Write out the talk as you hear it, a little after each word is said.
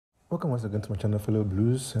Welcome once again to my channel, fellow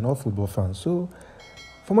Blues and all football fans. So,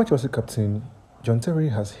 former Chelsea captain John Terry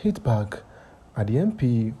has hit back at the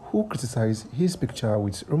MP who criticized his picture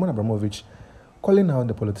with Roman Abramovich, calling out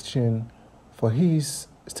the politician for his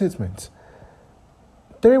statement.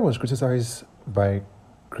 Terry was criticized by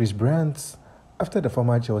Chris Brandt after the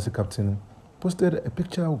former Chelsea captain posted a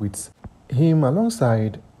picture with him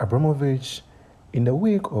alongside Abramovich in the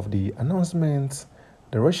wake of the announcement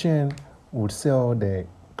the Russian would sell the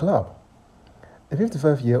club. The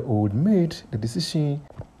 55-year-old made the decision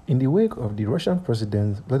in the wake of the Russian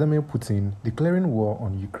President Vladimir Putin declaring war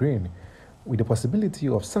on Ukraine, with the possibility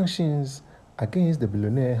of sanctions against the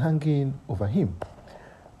billionaire hanging over him.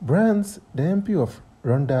 Brandt, the MP of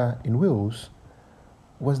Rhondda in Wales,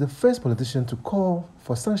 was the first politician to call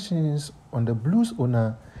for sanctions on the Blues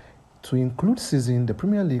owner, to include seizing the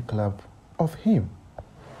Premier League club of him.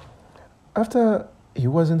 After he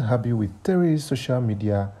wasn't happy with Terry's social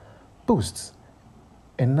media posts,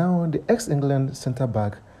 and now the ex-England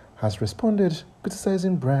centre-back has responded,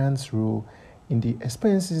 criticizing Brandt's role in the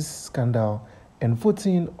expenses scandal and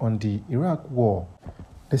voting on the Iraq war.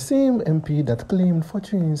 The same MP that claimed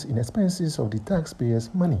fortunes in expenses of the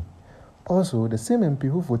taxpayers' money. Also, the same MP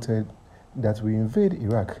who voted that we invade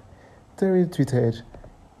Iraq. Terry tweeted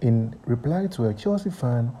in reply to a Chelsea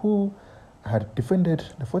fan who had defended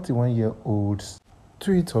the 41-year-old's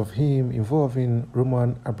tweet of him involving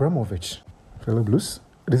Roman Abramovich. Fellow Blues,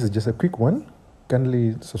 this is just a quick one.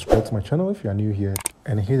 Kindly subscribe to my channel if you are new here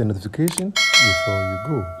and hit the notification before you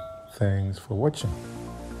go. Thanks for watching.